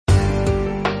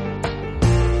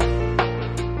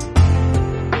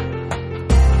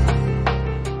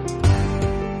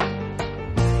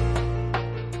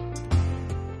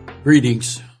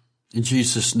Greetings in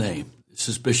Jesus' name. This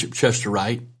is Bishop Chester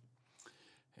Wright,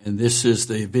 and this is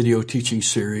the video teaching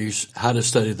series, How to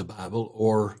Study the Bible,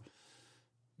 or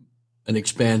an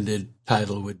expanded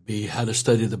title would be How to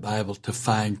Study the Bible to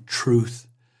Find Truth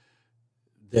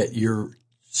that Your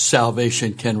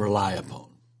Salvation Can Rely Upon.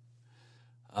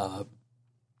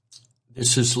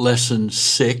 This is lesson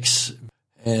 6,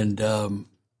 and in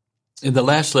the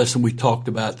last lesson we talked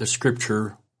about the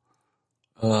scripture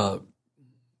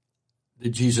that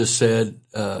Jesus said,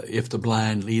 if the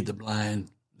blind lead the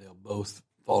blind, they'll both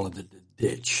fall into the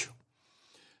ditch.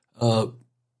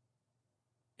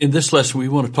 In this lesson, we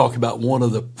want to talk about one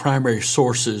of the primary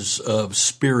sources of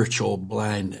spiritual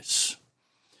blindness.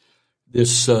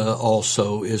 This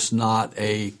also is not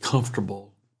a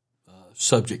comfortable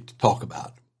subject to talk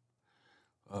about,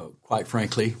 quite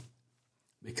frankly,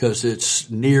 because it's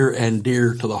near and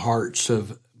dear to the hearts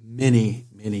of many,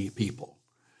 many people.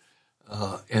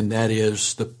 And that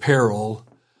is the peril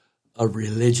of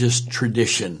religious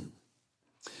tradition.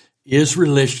 Is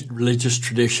religious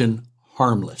tradition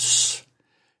harmless?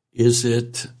 Is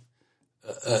it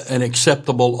an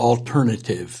acceptable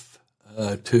alternative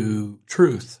to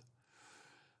truth?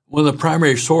 One of the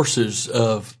primary sources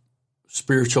of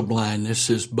spiritual blindness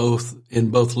is in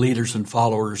both leaders and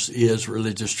followers is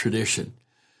religious tradition,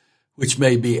 which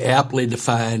may be aptly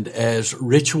defined as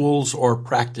rituals or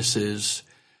practices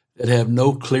that have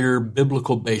no clear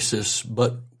biblical basis,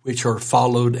 but which are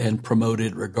followed and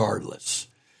promoted regardless.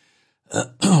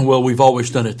 Well, we've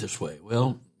always done it this way.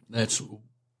 Well, that's,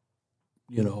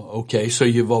 okay, so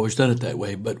you've always done it that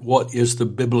way, but what is the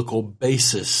biblical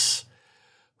basis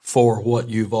for what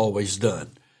you've always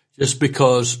done? Just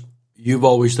because you've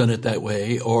always done it that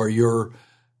way, or your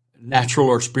natural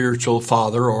or spiritual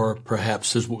father, or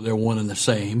perhaps they're one and the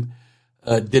same,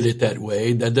 did it that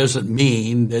way, that doesn't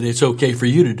mean that it's okay for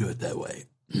you to do it that way.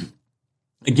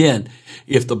 Again,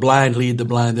 if the blind lead the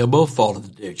blind, they'll both fall in the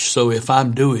ditch. So if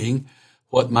I'm doing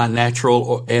what my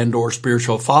natural and or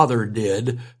spiritual father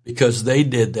did because they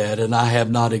did that and I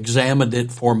have not examined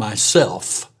it for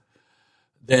myself,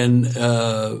 then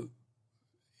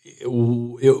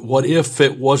what if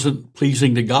it wasn't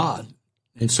pleasing to God?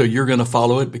 And so you're going to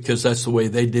follow it because that's the way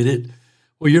they did it?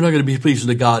 Well, you're not going to be pleasing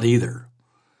to God either.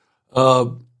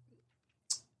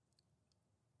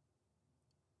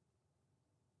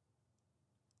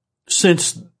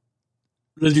 Since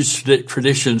religious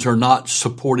traditions are not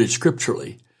supported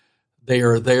scripturally, they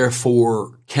are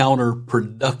therefore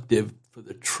counterproductive to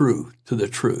the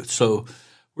truth. So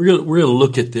we're going to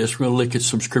look at this. We're going to look at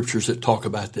some scriptures that talk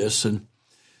about this, and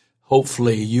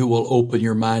hopefully you will open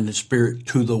your mind and spirit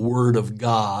to the Word of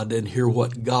God and hear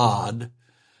what God,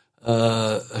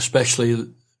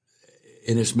 especially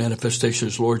in his manifestation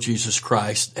as Lord Jesus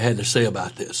Christ, had to say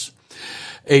about this.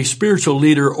 A spiritual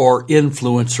leader or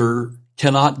influencer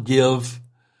cannot give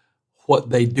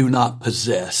what they do not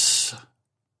possess.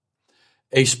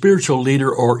 A spiritual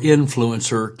leader or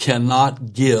influencer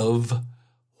cannot give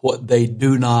what they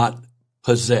do not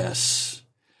possess.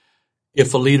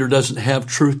 If a leader doesn't have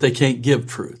truth, they can't give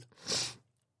truth.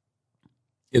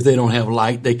 If they don't have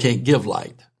light, they can't give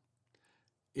light.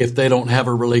 If they don't have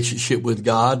a relationship with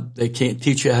God, they can't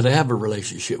teach you how to have a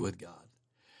relationship with God.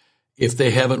 If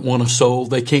they haven't won a soul,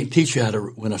 they can't teach you how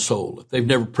to win a soul. If they've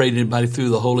never prayed anybody through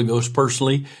the Holy Ghost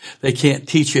personally, they can't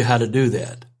teach you how to do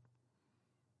that.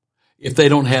 If they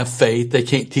don't have faith, they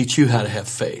can't teach you how to have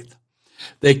faith.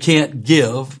 They can't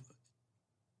give,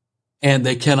 and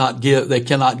they cannot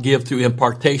give through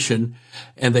impartation,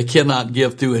 and they cannot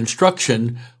give through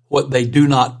instruction what they do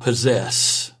not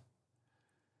possess.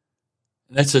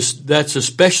 That's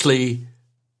especially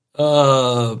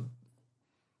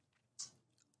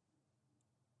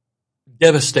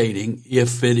devastating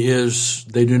if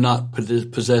they do not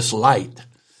possess light.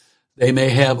 They may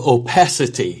have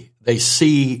opacity. They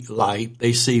see light,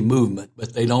 they see movement,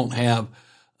 but they don't have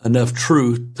enough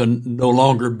truth to no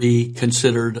longer be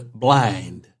considered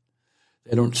blind.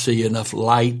 They don't see enough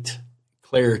light,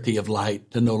 clarity of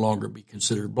light, to no longer be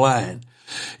considered blind.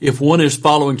 If one is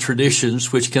following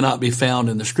traditions which cannot be found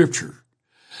in the scripture,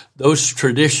 those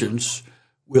traditions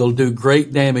will do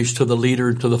great damage to the leader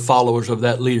and to the followers of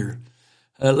that leader.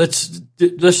 Let's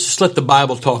just let the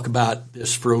Bible talk about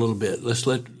this for a little bit. Let's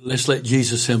let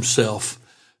Jesus himself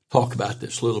talk about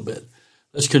this a little bit.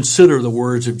 Let's consider the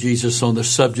words of Jesus on the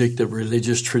subject of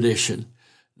religious tradition.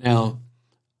 Now,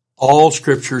 all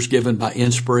scripture is given by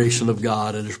inspiration of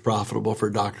God and is profitable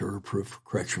for doctrine, reproof, for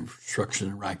correction, for instruction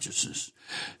in righteousness,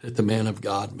 that the man of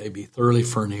God may be thoroughly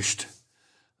furnished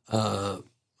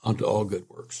unto all good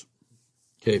works.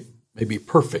 Okay, may be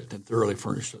perfect and thoroughly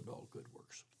furnished unto all good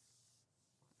works.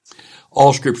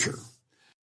 all Scripture.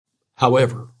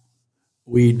 However,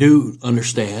 we do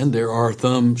understand there are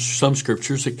some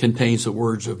Scriptures that contains the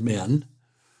words of men.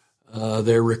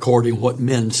 They're recording what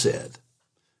men said.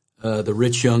 The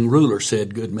rich young ruler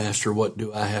said, "Good master, what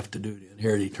do I have to do to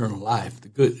inherit eternal life?"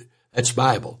 That's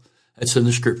Bible. That's in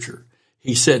the Scripture.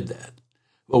 He said that.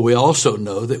 But we also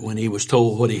know that when he was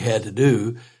told what he had to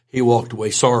do, he walked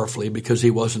away sorrowfully because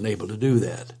he wasn't able to do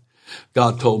that.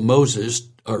 God told Noah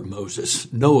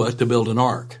to build an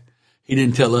ark. He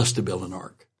didn't tell us to build an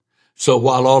ark. So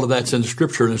while all of that's in the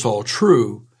Scripture and it's all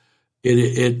true,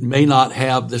 it may not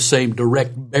have the same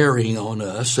direct bearing on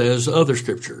us as other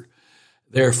Scripture.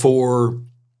 Therefore,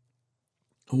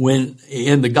 when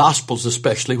in the Gospels,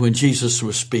 especially when Jesus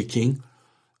was speaking,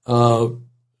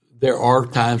 there are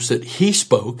times that he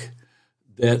spoke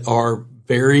that are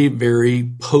very, very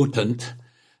potent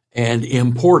and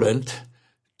important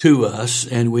to us,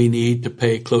 and we need to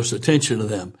pay close attention to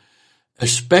them,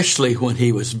 especially when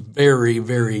he was very,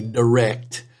 very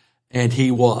direct, and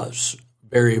he was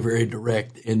very, very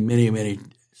direct in many, many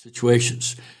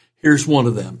situations. Here's one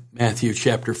of them, Matthew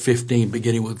chapter 15,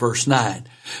 beginning with verse 9.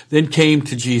 Then came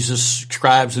to Jesus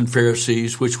scribes and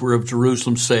Pharisees, which were of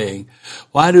Jerusalem, saying,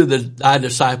 "Why do thy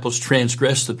disciples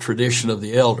transgress the tradition of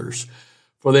the elders?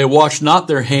 For they wash not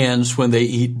their hands when they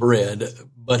eat bread."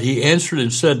 But he answered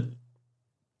and said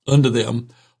unto them,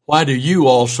 "Why do you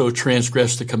also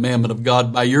transgress the commandment of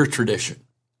God by your tradition?"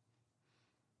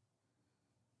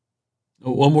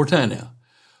 One more time now.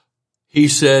 He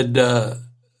said,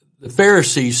 the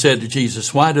Pharisees said to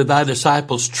Jesus, "Why do thy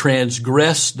disciples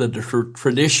transgress the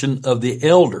tradition of the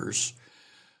elders?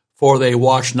 For they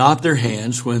wash not their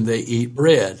hands when they eat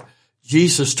bread."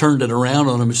 Jesus turned it around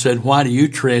on them and said, "Why do you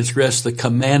transgress the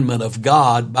commandment of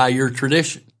God by your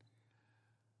tradition?"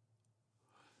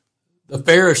 The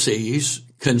Pharisees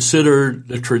considered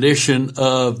the tradition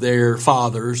of their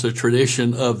fathers, the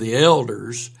tradition of the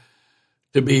elders,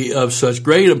 to be of such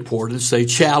great importance. They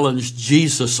challenged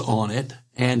Jesus on it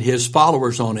and his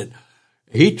followers on it.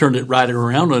 He turned it right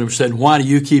around on him and said, "Why do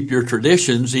you keep your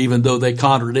traditions even though they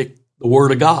contradict the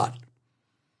Word of God?"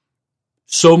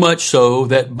 So much so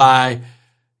that by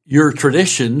your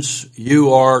traditions,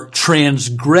 you are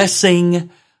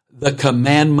transgressing the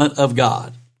commandment of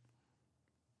God.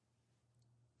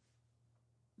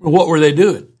 What were they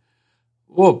doing?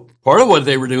 Well, part of what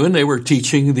they were doing, they were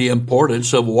teaching the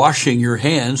importance of washing your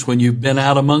hands when you've been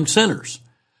out among sinners.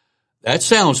 That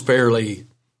sounds fairly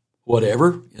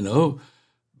whatever,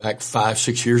 Back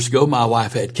 5-6 years ago, my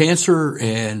wife had cancer,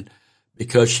 and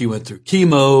because she went through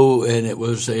chemo and it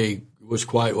was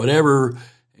quite whatever,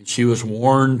 and she was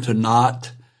warned to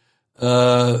not,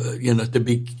 to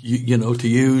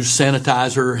use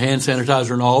sanitizer, hand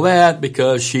sanitizer and all that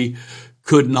because she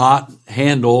could not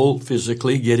handle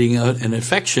physically getting an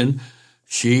infection.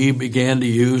 She began to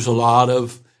use a lot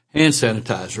of hand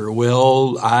sanitizer.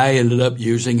 Well, I ended up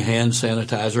using hand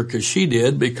sanitizer because she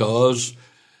did, because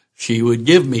she would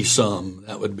give me some.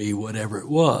 That would be whatever it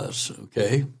was,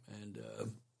 okay?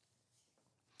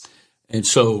 And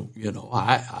so,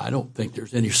 I don't think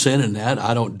there's any sin in that.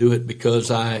 I don't do it because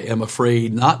I am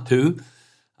afraid not to.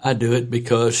 I do it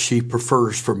because she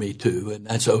prefers for me to, and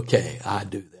that's okay. I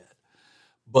do that.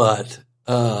 But,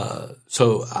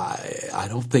 so I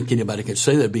don't think anybody can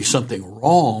say there'd be something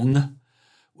wrong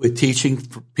with teaching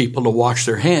people to wash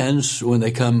their hands when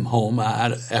they come home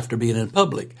after being in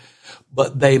public.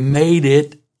 But they made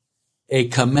it a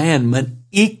commandment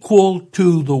equal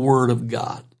to the Word of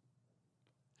God.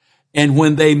 And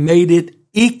when they made it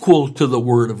equal to the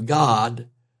Word of God,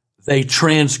 they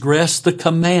transgressed the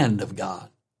command of God.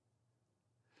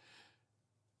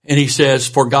 And he says,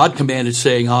 "For God commanded,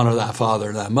 saying, Honor thy father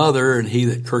and thy mother, and he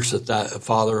that curseth thy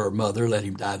father or mother, let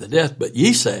him die the death. But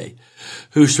ye say,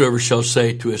 Whosoever shall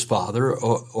say to his father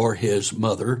or his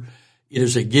mother, It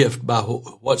is a gift by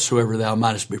whatsoever thou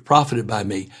mightest be profited by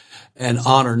me, and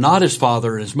honor not his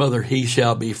father and his mother, he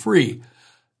shall be free.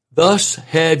 Thus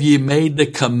have ye made the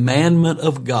commandment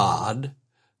of God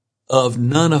of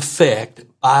none effect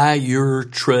by your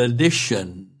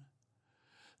tradition."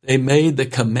 They made the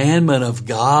commandment of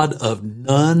God of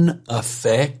none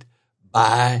effect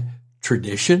by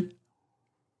tradition.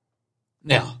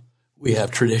 Now, we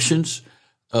have traditions.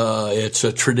 It's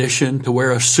a tradition to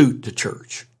wear a suit to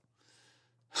church.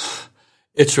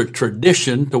 It's a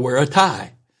tradition to wear a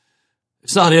tie.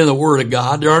 It's not in the Word of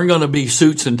God. There aren't going to be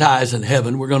suits and ties in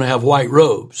heaven. We're going to have white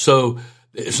robes. So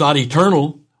it's not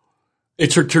eternal.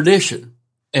 It's a tradition.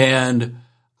 And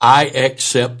I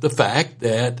accept the fact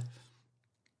that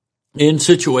in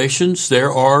situations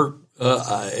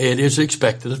it is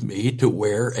expected of me to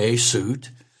wear a suit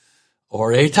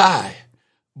or a tie.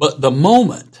 But the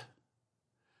moment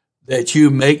that you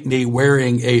make me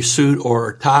wearing a suit or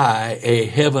a tie a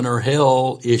heaven or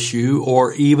hell issue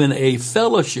or even a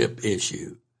fellowship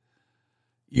issue,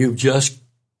 you've just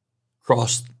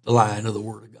crossed the line of the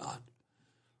Word of God.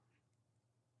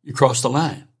 You crossed the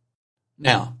line.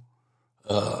 Now,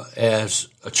 as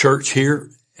a church here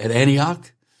at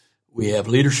Antioch, we have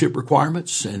leadership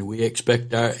requirements, and we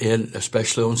expect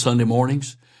especially on Sunday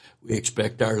mornings, we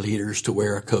expect our leaders to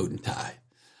wear a coat and tie.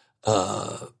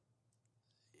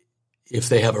 If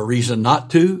they have a reason not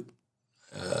to,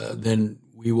 then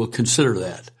we will consider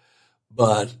that.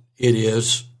 But it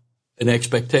is an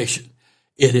expectation.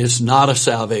 It is not a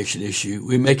salvation issue.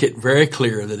 We make it very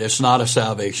clear that it's not a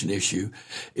salvation issue.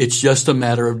 It's just a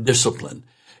matter of discipline.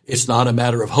 It's not a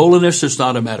matter of holiness. It's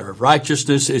not a matter of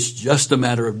righteousness. It's just a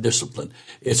matter of discipline.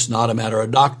 It's not a matter of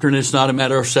doctrine. It's not a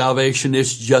matter of salvation.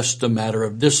 It's just a matter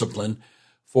of discipline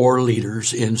for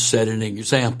leaders in setting an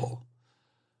example.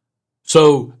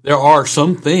 So there are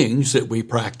some things that we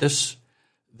practice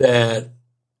that,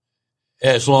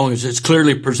 as long as it's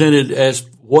clearly presented as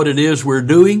what it is we're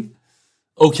doing,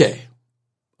 okay.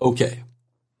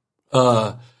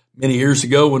 Many years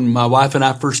ago, when my wife and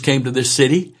I first came to this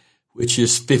city, which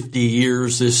is 50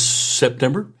 years this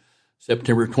September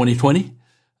 2020,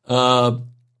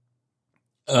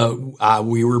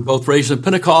 we were both raised in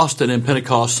Pentecost, and in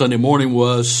Pentecost, Sunday morning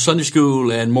was Sunday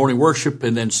school and morning worship,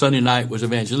 and then Sunday night was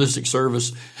evangelistic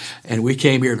service. And we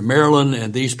came here to Maryland,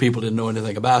 and these people didn't know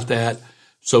anything about that.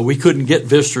 So we couldn't get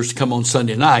visitors to come on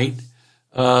Sunday night.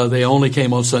 They only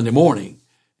came on Sunday morning.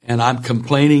 And I'm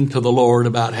complaining to the Lord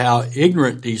about how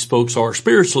ignorant these folks are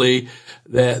spiritually,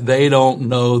 that they don't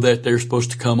know that they're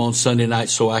supposed to come on Sunday night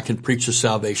so I can preach a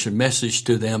salvation message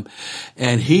to them.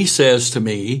 And he says to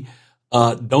me,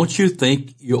 don't you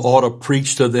think you ought to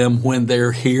preach to them when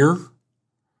they're here?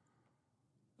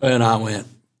 And I went,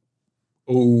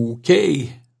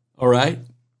 okay, all right.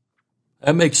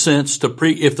 That makes sense to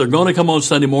preach. If they're going to come on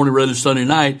Sunday morning rather than Sunday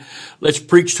night, let's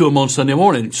preach to them on Sunday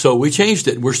morning. So we changed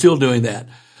it. We're still doing that.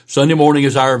 Sunday morning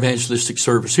is our evangelistic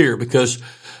service here, because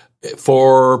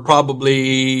for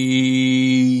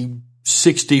probably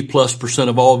 60+%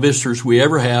 of all visitors we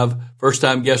ever have, first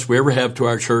time guests we ever have to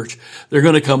our church, they're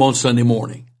going to come on Sunday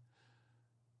morning.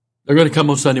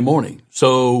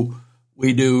 So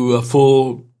we do a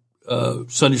full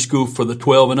Sunday school for the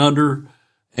 12 and under,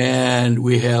 and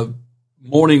we have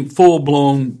morning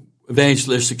full-blown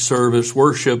evangelistic service,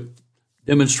 worship,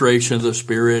 demonstration of the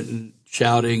Spirit, and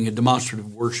shouting and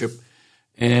demonstrative worship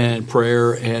and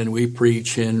prayer, and we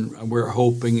preach, and we're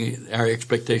hoping, our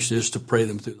expectation is to pray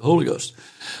them through the Holy Ghost.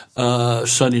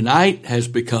 Sunday night has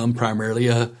become primarily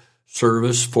a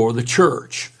service for the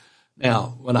church.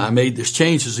 Now, when I made this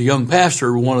change as a young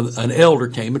pastor, an elder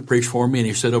came and preached for me, and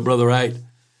he said, "Oh, Brother Wright,"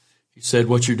 he said,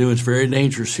 "what you're doing is very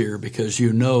dangerous here, because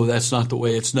you know that's not the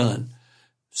way it's done.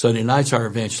 Sunday night's our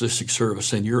evangelistic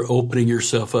service, and you're opening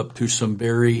yourself up to some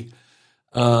very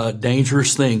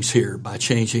dangerous things here by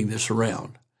changing this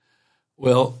around."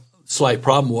 Well, the slight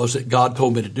problem was that God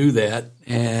told me to do that,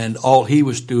 and all he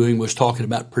was doing was talking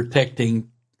about protecting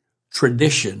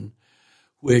tradition,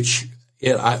 which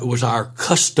it was our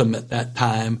custom at that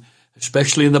time,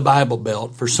 especially in the Bible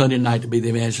Belt, for Sunday night to be the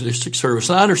evangelistic service.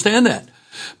 And I understand that,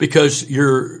 because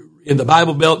you're in the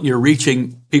Bible Belt and you're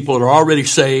reaching people that are already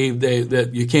saved,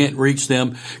 that you can't reach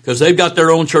them because they've got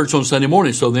their own church on Sunday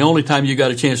morning. So the only time you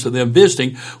got a chance of them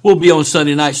visiting will be on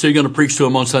Sunday night. So you're going to preach to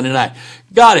them on Sunday night.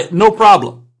 Got it. No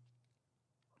problem.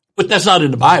 But that's not in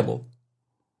the Bible.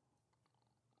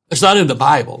 It's not in the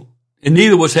Bible. And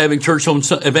neither was having church on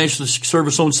evangelistic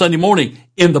service on Sunday morning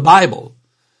in the Bible.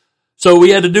 So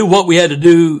we had to do what we had to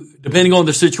do, depending on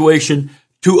the situation,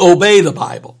 to obey the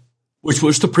Bible, which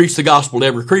was to preach the gospel to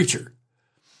every creature.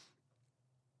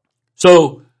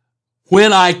 So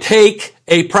when I take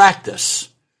a practice,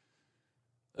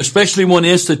 especially one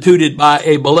instituted by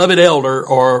a beloved elder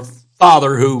or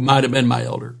father who might have been my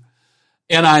elder,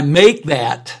 and I make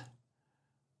that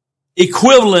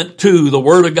equivalent to the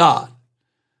Word of God,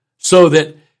 so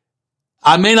that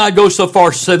I may not go so far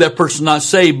as to say that person's not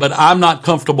saved, but I'm not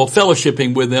comfortable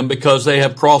fellowshipping with them because they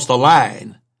have crossed a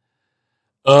line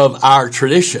of our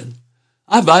tradition.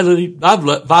 I've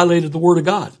violated the Word of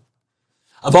God.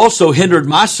 I've also hindered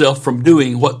myself from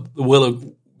doing what the will of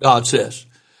God says.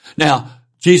 Now,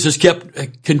 Jesus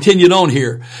continued on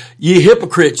here. "Ye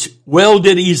hypocrites, well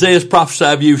did Isaiah prophesy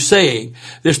of you, saying,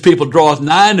 This people draweth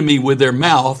nigh unto me with their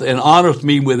mouth, and honoreth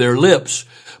me with their lips,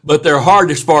 but their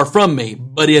heart is far from me.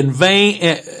 But in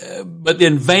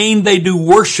vain they do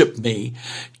worship me,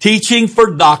 teaching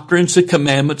for doctrines the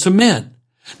commandments of men."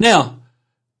 Now,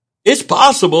 it's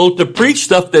possible to preach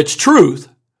stuff that's truth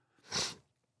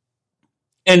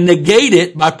and negate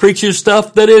it by preaching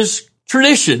stuff that is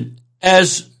tradition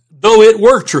as though it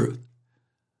were truth,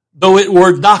 though it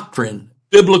were doctrine,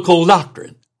 biblical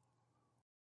doctrine.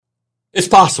 It's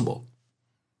possible.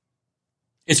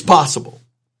 It's possible.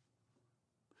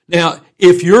 Now,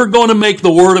 if you're going to make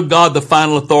the Word of God the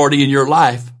final authority in your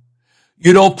life,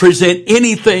 you don't present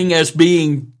anything as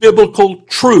being biblical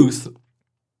truth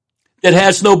that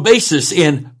has no basis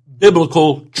in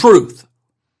biblical truth.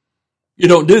 You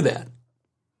don't do that.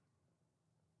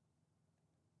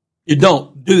 You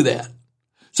don't do that.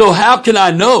 So how can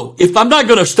I know? If I'm not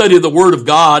going to study the Word of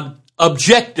God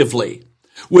objectively,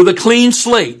 with a clean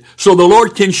slate, so the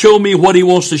Lord can show me what He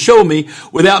wants to show me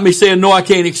without me saying, no, I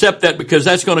can't accept that because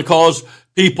that's going to cause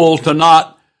people to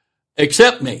not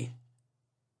accept me,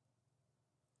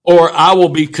 or I will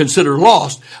be considered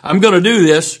lost. I'm going to do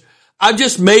this. I've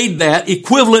just made that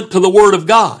equivalent to the Word of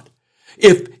God.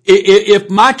 If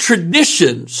my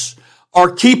traditions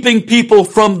are keeping people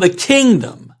from the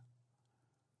kingdom,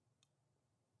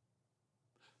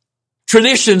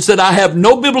 traditions that I have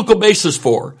no biblical basis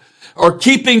for, are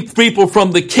keeping people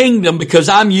from the kingdom because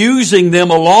I'm using them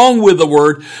along with the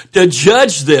Word to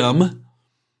judge them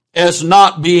as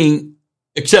not being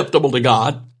acceptable to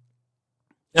God,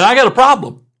 and I got a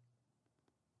problem.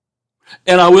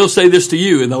 And I will say this to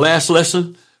you, in the last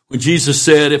lesson, when Jesus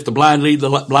said, if the blind lead the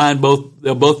blind,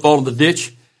 they'll both fall in the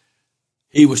ditch,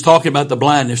 He was talking about the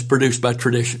blindness produced by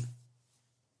tradition.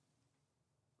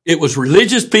 It was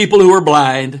religious people who were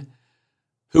blind,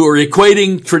 who are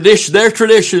equating their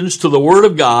traditions to the Word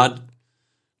of God.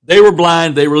 They were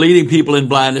blind. They were leading people in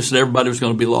blindness, and everybody was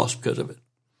going to be lost because of it.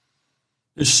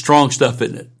 This is strong stuff,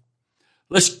 isn't it?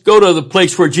 Let's go to the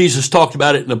place where Jesus talked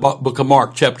about it in the book of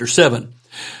Mark, chapter 7.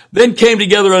 Then came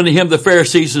together unto Him the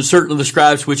Pharisees and certain of the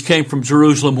scribes which came from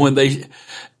Jerusalem when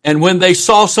they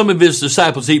saw some of His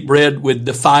disciples eat bread with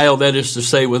defiled, that is to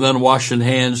say, with unwashed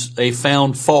hands, they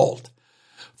found fault.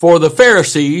 For the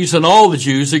Pharisees and all the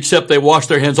Jews, except they wash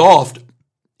their hands oft,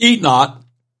 eat not,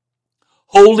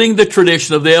 holding the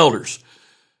tradition of the elders.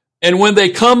 And when they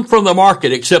come from the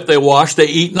market, except they wash, they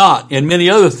eat not. And many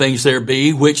other things there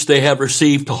be, which they have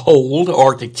received to hold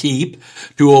or to keep,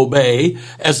 to obey,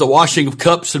 as the washing of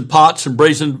cups and pots and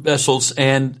brazen vessels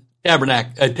and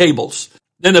tables.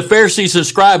 Then the Pharisees and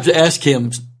scribes asked Him,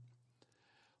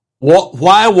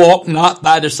 why walk not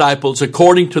thy disciples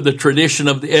according to the tradition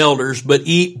of the elders, but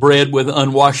eat bread with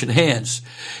unwashed hands?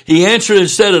 He answered and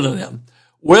said unto them,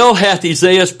 well hath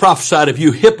Isaiah prophesied of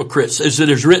you hypocrites, as it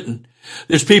is written,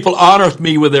 this people honoreth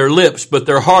me with their lips, but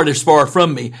their heart is far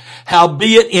from me.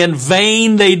 Howbeit in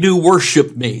vain they do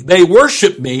worship me. They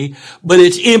worship me, but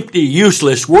it's empty,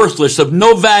 useless, worthless, of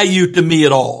no value to me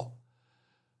at all.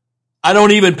 I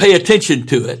don't even pay attention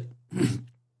to it.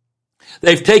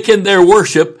 They've taken their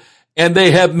worship and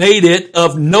they have made it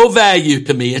of no value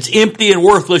to me. It's empty and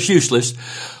worthless, useless.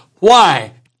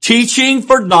 Why? Teaching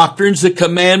for doctrines the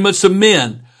commandments of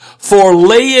men, for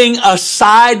laying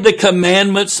aside the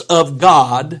commandment of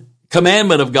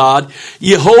God,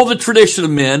 ye hold the tradition of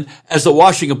men, as the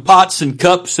washing of pots and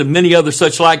cups and many other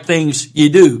such like things ye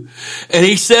do. And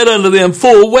He said unto them,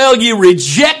 full well ye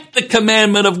reject the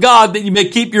commandment of God, that ye may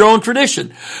keep your own tradition.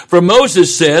 For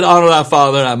Moses said, honor thy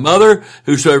father and thy mother,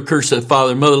 whosoever curseth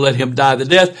father and mother, let him die the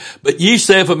death. But ye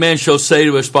say, if a man shall say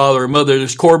to his father or mother,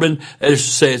 this Corban, that is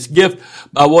to say, it's gift,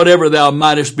 by whatever thou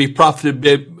mightest be profited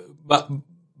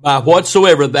by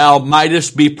whatsoever thou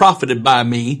mightest be profited by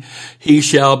me, he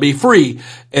shall be free.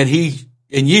 And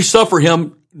ye suffer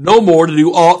him no more to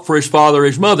do aught for his father or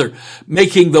his mother,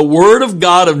 making the word of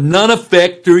God of none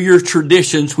effect through your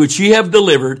traditions which ye have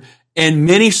delivered, and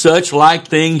many such like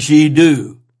things ye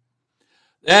do.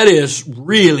 That is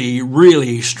really,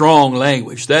 really strong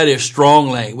language. That is strong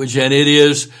language, and it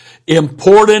is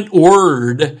important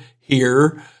word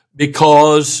here,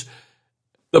 because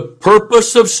the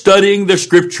purpose of studying the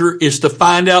Scripture is to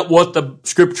find out what the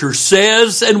Scripture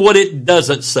says and what it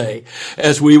doesn't say.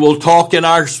 As we will talk in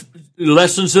our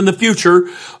lessons in the future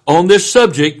on this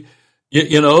subject,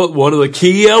 you know, one of the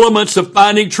key elements of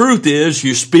finding truth is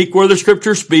you speak where the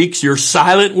Scripture speaks, you're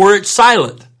silent where it's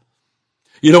silent.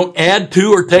 You don't add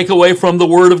to or take away from the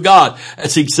Word of God.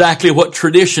 That's exactly what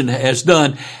tradition has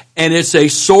done. And it's a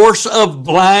source of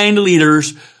blind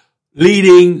leaders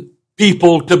leading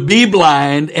people to be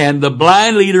blind, and the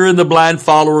blind leader and the blind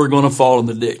follower are going to fall in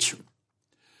the ditch.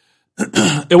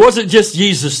 It wasn't just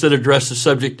Jesus that addressed the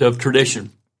subject of tradition.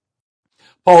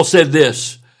 Paul said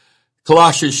this,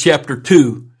 Colossians chapter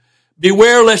 2,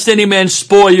 beware lest any man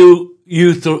spoil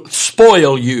you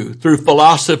through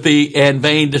philosophy and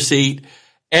vain deceit,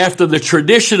 after the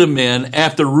tradition of men,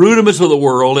 after the rudiments of the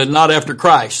world, and not after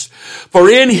Christ. For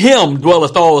in him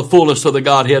dwelleth all the fullness of the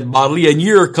Godhead bodily, and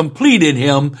ye are complete in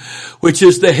him, which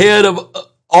is the head of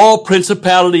all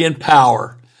principality and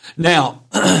power. Now,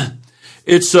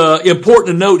 it's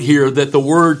important to note here that the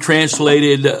word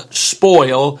translated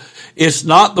spoil is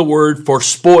not the word for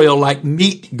spoil like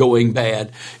meat going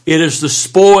bad. It is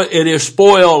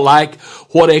spoil like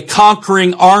what a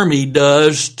conquering army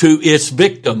does to its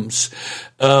victims.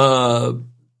 It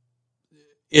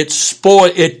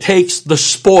takes the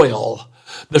spoil.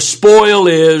 The spoil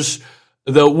is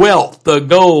the wealth, the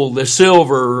gold, the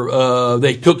silver.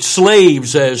 They took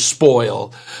slaves as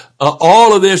spoil.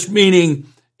 All of this meaning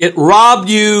it robbed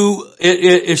you.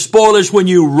 It spoil is when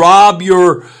you rob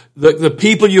the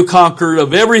people you conquered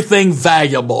of everything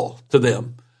valuable to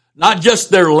them. Not just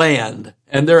their land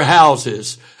and their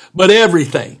houses, but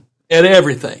everything and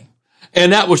everything.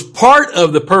 And that was part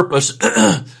of the purpose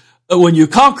when you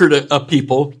conquered a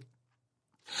people,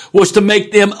 was to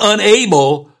make them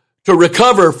unable to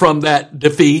recover from that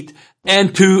defeat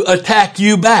and to attack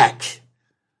you back.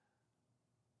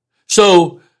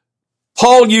 So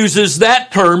Paul uses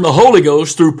that term, the Holy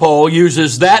Ghost through Paul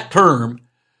uses that term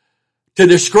to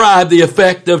describe the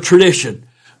effect of tradition.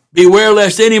 Beware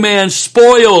lest any man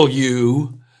spoil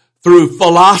you through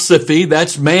philosophy,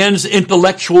 that's man's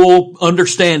intellectual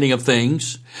understanding of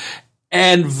things,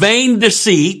 and vain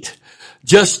deceit,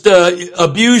 just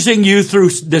abusing you through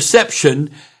deception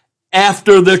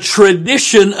after the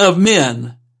tradition of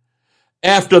men,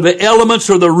 after the elements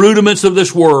or the rudiments of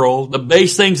this world, the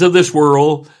base things of this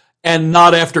world, and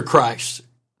not after Christ.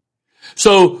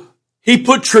 So he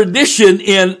put tradition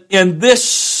in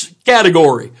this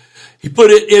category. He put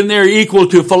it in there equal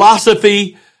to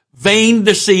philosophy, vain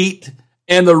deceit,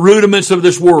 and the rudiments of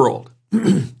this world.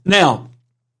 Now,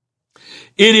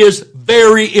 it is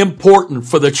very important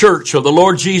for the church of the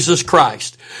Lord Jesus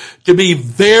Christ to be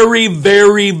very,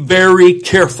 very, very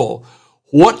careful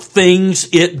what things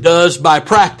it does by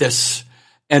practice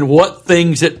and what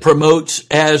things it promotes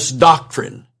as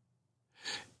doctrine.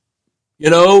 You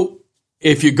know,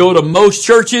 if you go to most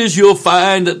churches, you'll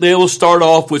find that they will start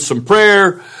off with some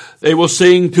prayer. They will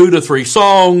sing 2 to 3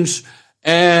 songs,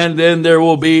 and then there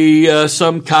will be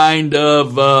some kind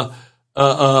of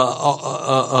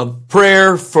a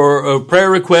prayer for a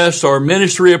prayer request or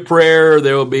ministry of prayer.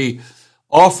 There will be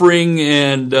offering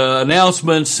and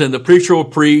announcements, and the preacher will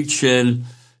preach. And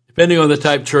depending on the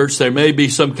type of church, there may be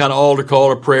some kind of altar call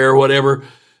or prayer or whatever.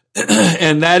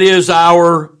 And that is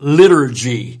our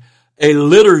liturgy. A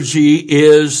liturgy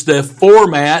is the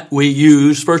format we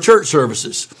use for church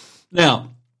services. Now,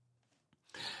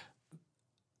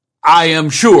 I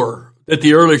am sure that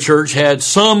the early church had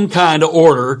some kind of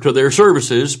order to their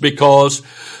services because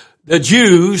the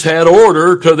Jews had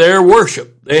order to their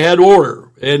worship. They had order,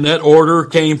 and that order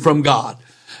came from God.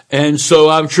 And so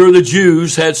I'm sure the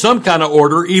Jews had some kind of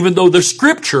order, even though the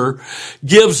scripture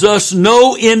gives us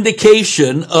no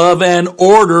indication of an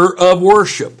order of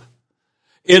worship.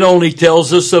 It only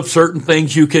tells us of certain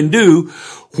things you can do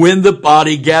when the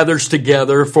body gathers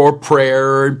together for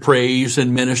prayer and praise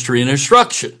and ministry and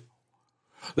instruction.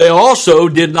 They also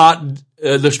did not,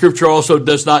 the scripture also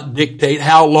does not dictate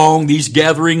how long these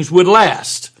gatherings would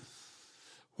last.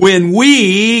 When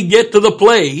we get to the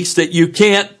place that you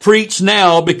can't preach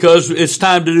now because it's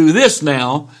time to do this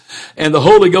now, and the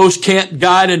Holy Ghost can't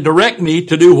guide and direct me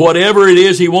to do whatever it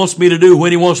is He wants me to do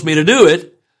when He wants me to do it,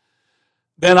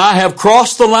 then I have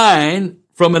crossed the line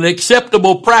from an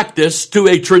acceptable practice to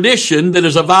a tradition that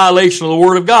is a violation of the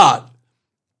Word of God.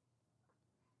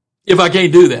 If I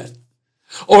can't do that.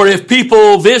 Or if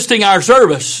people visiting our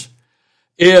service,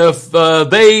 if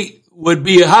they would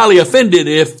be highly offended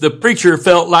if the preacher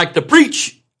felt like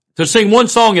to sing one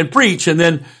song and preach and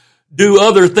then do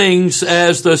other things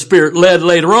as the Spirit led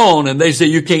later on, and they say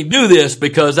you can't do this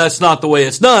because that's not the way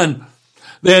it's done,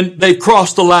 then they've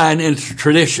crossed the line into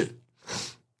tradition.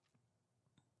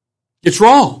 It's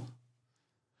wrong.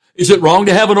 Is it wrong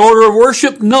to have an order of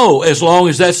worship? No, as long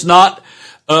as that's not,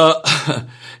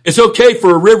 it's okay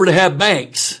for a river to have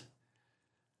banks.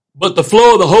 But the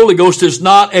flow of the Holy Ghost is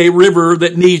not a river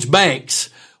that needs banks.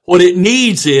 What it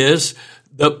needs is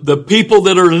the people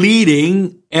that are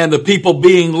leading and the people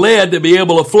being led to be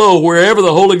able to flow wherever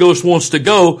the Holy Ghost wants to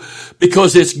go,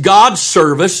 because it's God's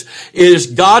service. It is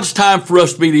God's time for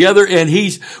us to be together, and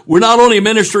we're not only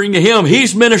ministering to Him,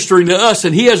 He's ministering to us,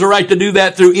 and He has a right to do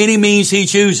that through any means He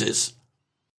chooses.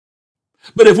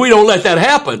 But if we don't let that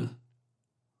happen,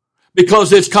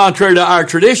 because it's contrary to our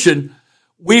tradition,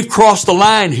 we've crossed the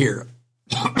line here.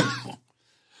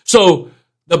 So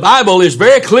the Bible is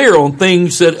very clear on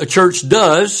things that a church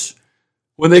does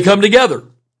when they come together.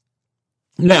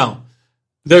 Now,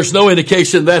 there's no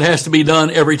indication that has to be done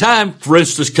every time. For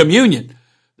instance, communion.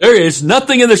 There is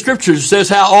nothing in the scriptures that says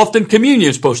how often communion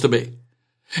is supposed to be.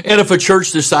 And if a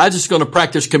church decides it's going to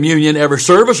practice communion every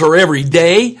service or every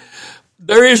day,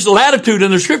 there is latitude in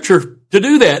the scripture to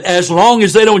do that, as long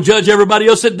as they don't judge everybody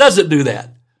else that doesn't do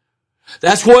that.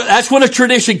 That's when a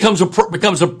tradition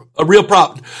becomes a real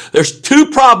problem. There's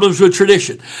two problems with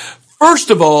tradition.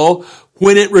 First of all,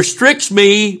 when it restricts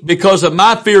me because of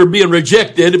my fear of being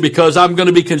rejected, because I'm going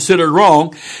to be considered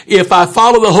wrong, if I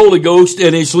follow the Holy Ghost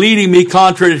and it's leading me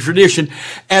contrary to tradition,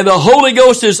 and the Holy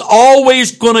Ghost is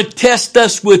always going to test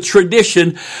us with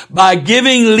tradition by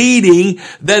giving leading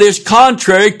that is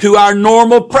contrary to our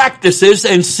normal practices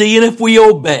and seeing if we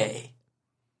obey.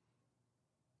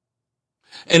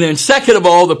 And then second of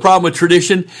all, the problem with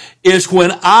tradition is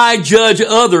when I judge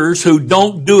others who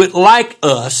don't do it like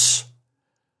us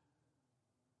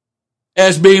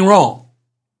as being wrong.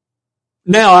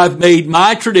 Now I've made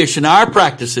my tradition, our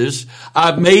practices,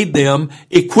 I've made them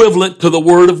equivalent to the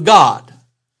Word of God.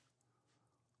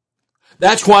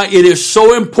 That's why it is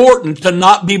so important to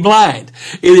not be blind.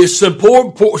 It is so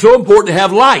important to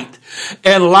have light.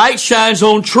 And light shines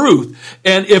on truth.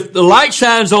 And if the light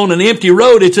shines on an empty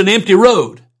road, it's an empty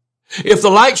road. If the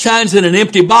light shines in an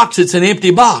empty box, it's an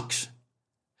empty box.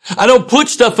 I don't put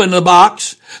stuff in the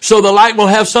box so the light will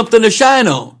have something to shine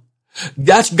on.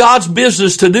 That's God's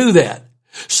business to do that.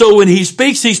 So when He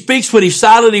speaks, He speaks. When He's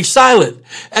silent, He's silent.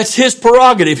 That's His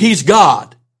prerogative. He's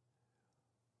God.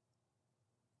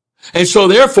 And so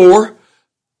therefore,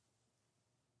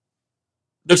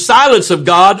 the silence of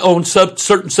God on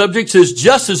certain subjects is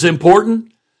just as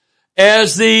important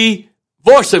as the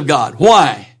voice of God.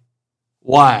 Why?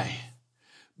 Why?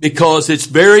 Because it's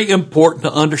very important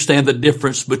to understand the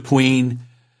difference between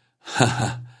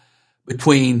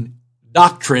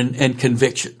doctrine and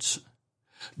convictions.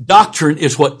 Doctrine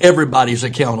is what everybody's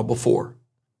accountable for.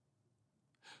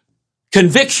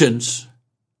 Convictions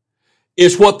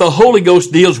is what the Holy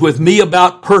Ghost deals with me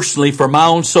about personally for my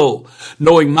own soul.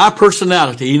 Knowing my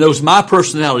personality. He knows my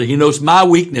personality. He knows my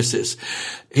weaknesses.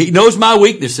 He knows my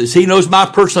weaknesses. He knows my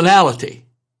personality.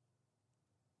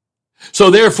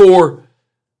 So therefore,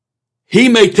 He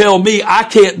may tell me I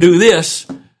can't do this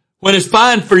when it's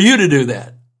fine for you to do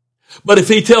that. But if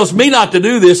He tells me not to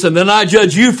do this and then I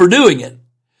judge you for doing it,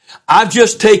 I've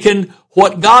just taken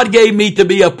what God gave me to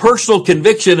be a personal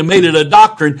conviction and made it a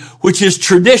doctrine, which is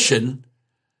tradition,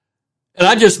 and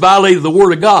I just violated the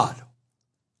Word of God.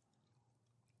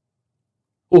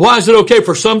 Well, why is it okay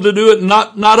for some to do it and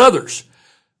not others?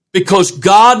 Because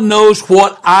God knows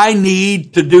what I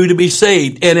need to do to be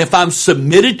saved. And if I'm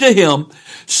submitted to Him,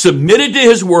 submitted to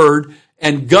His Word,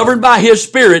 and governed by His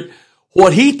Spirit,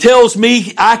 what He tells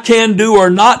me I can do or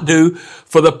not do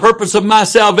for the purpose of my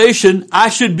salvation, I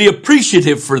should be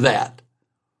appreciative for that.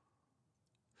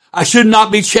 I should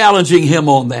not be challenging Him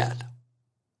on that.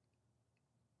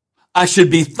 I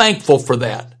should be thankful for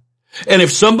that. And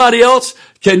if somebody else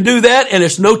can do that and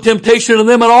it's no temptation to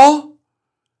them at all,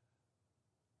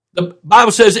 the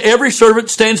Bible says every servant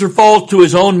stands or falls to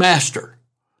his own master.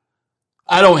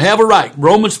 I don't have a right.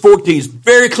 Romans 14 is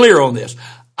very clear on this.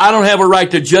 I don't have a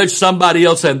right to judge somebody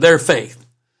else and their faith.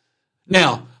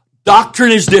 Now,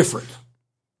 doctrine is different.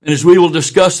 And as we will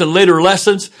discuss in later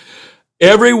lessons,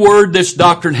 every word that's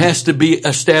doctrine has to be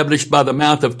established by the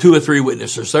mouth of 2 or 3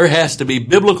 witnesses. There has to be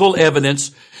biblical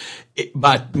evidence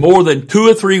by more than 2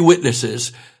 or 3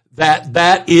 witnesses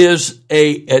that is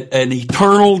an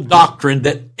eternal doctrine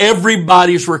that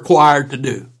everybody's required to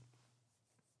do.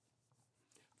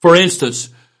 For instance,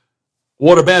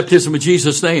 water baptism in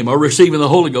Jesus' name or receiving the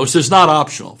Holy Ghost is not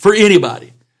optional for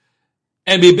anybody.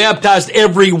 And be baptized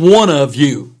every one of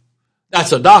you.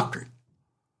 That's a doctrine.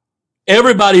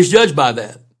 Everybody's judged by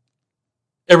that.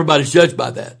 Everybody's judged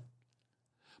by that.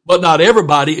 But not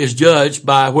everybody is judged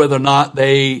by whether or not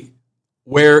they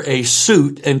wear a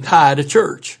suit and tie to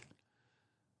church.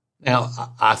 Now,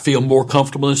 I feel more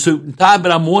comfortable in suit and tie,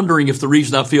 but I'm wondering if the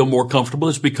reason I feel more comfortable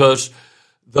is because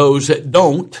those that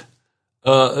don't,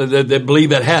 that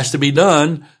believe it has to be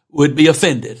done, would be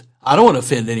offended. I don't want to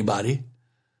offend anybody.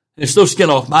 There's no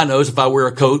skin off my nose if I wear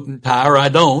a coat and tie, or I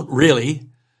don't, really.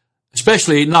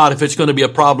 Especially not if it's going to be a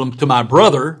problem to my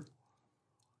brother.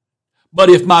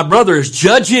 But if my brother is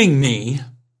judging me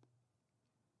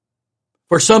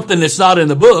for something that's not in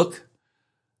the book,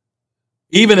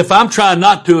 even if I'm trying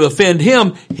not to offend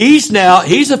him, he's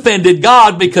offended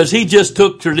God because he just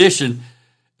took tradition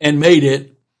and made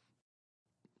it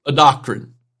a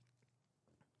doctrine.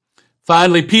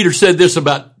 Finally, Peter said this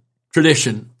about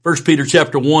tradition. 1 Peter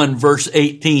chapter 1, verse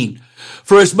 18.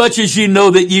 For as much as you know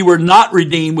that ye were not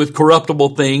redeemed with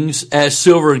corruptible things as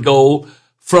silver and gold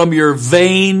from your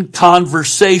vain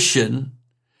conversation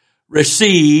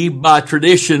received by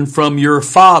tradition from your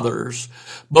fathers,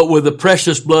 but with the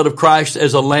precious blood of Christ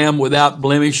as a lamb without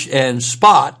blemish and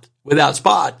without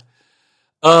spot.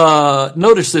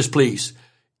 Notice this, please.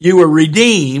 You were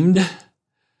redeemed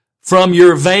from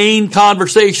your vain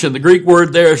conversation. The Greek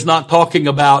word there is not talking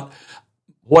about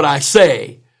what I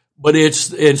say, but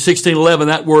it's in 1611,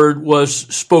 that word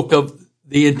spoke of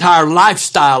the entire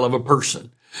lifestyle of a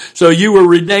person. So you were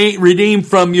redeemed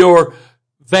from your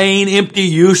vain, empty,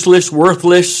 useless,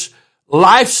 worthless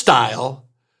lifestyle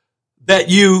that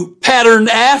you patterned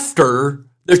after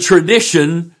the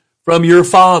tradition from your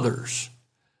fathers.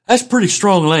 That's pretty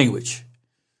strong language.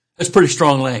 That's pretty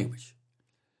strong language.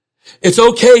 It's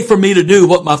okay for me to do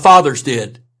what my fathers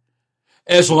did,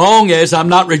 as long as I'm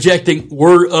not rejecting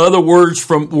other words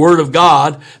from Word of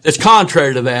God that's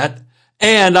contrary to that,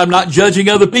 and I'm not judging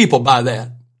other people by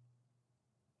that.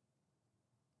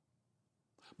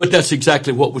 But that's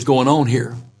exactly what was going on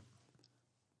here.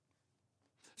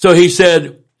 So he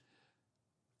said,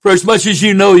 for as much as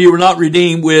you know you were not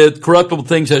redeemed with corruptible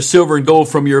things as silver and gold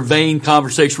from your vain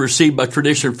conversation received by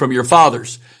tradition from your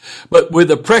fathers, but with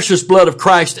the precious blood of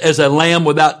Christ as a lamb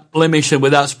without blemish and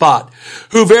without spot,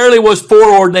 who verily was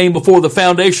foreordained before the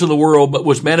foundation of the world, but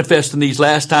was manifest in these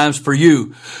last times for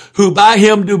you, who by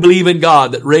him do believe in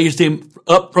God, that raised him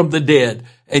up from the dead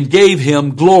and gave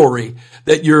him glory,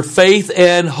 that your faith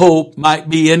and hope might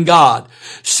be in God.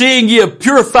 Seeing ye have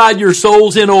purified your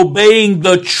souls in obeying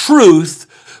the truth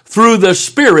through the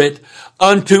Spirit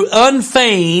unto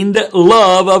unfeigned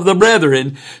love of the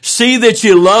brethren, see that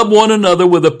ye love one another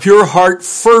with a pure heart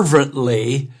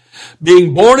fervently,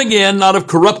 being born again, not of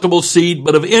corruptible seed,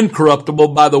 but of incorruptible,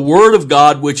 by the word of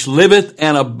God, which liveth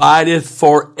and abideth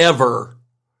forever.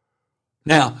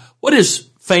 Now, what is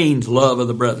feigned love of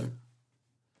the brethren?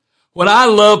 When I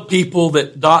love people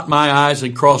that dot my I's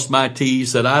and cross my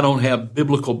T's, that I don't have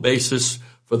biblical basis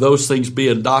for those things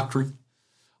being doctrine,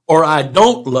 or I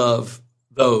don't love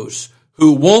those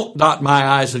who won't dot my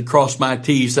I's and cross my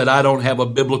T's that I don't have a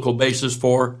biblical basis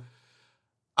for,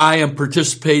 I am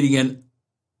participating in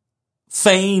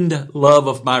feigned love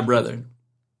of my brethren.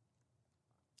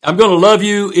 I'm going to love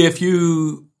you if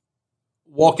you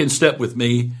walk in step with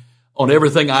me on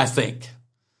everything I think.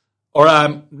 Or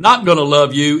I'm not going to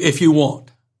love you if you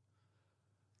won't.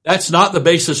 That's not the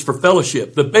basis for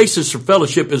fellowship. The basis for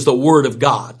fellowship is the Word of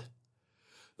God.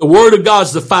 The Word of God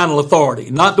is the final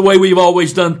authority, not the way we've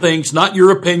always done things, not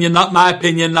your opinion, not my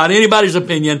opinion, not anybody's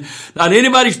opinion, not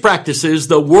anybody's practices.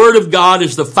 The Word of God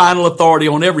is the final authority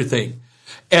on everything.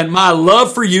 And my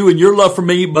love for you and your love for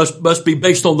me must be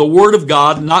based on the Word of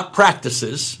God, not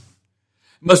practices.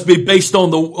 Must be based on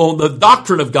the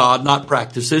doctrine of God, not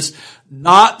practices,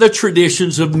 not the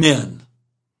traditions of men.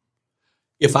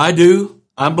 If I do,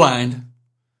 I'm blind,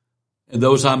 and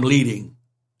those I'm leading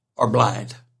are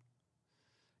blind.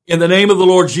 In the name of the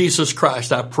Lord Jesus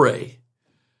Christ, I pray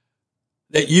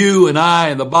that you and I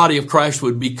and the body of Christ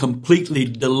would be completely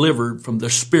delivered from the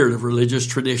spirit of religious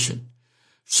tradition,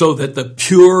 so that the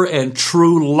pure and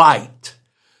true light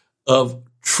of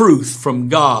truth from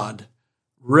God,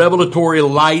 revelatory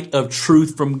light of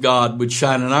truth from God, would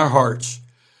shine in our hearts,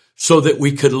 so that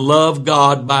we could love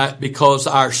God because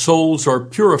our souls are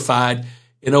purified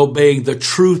in obeying the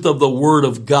truth of the Word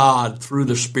of God through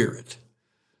the Spirit,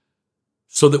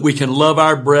 so that we can love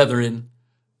our brethren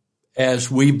as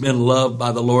we've been loved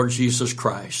by the Lord Jesus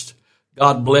Christ.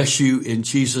 God bless you in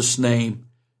Jesus' name.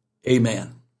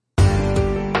 Amen.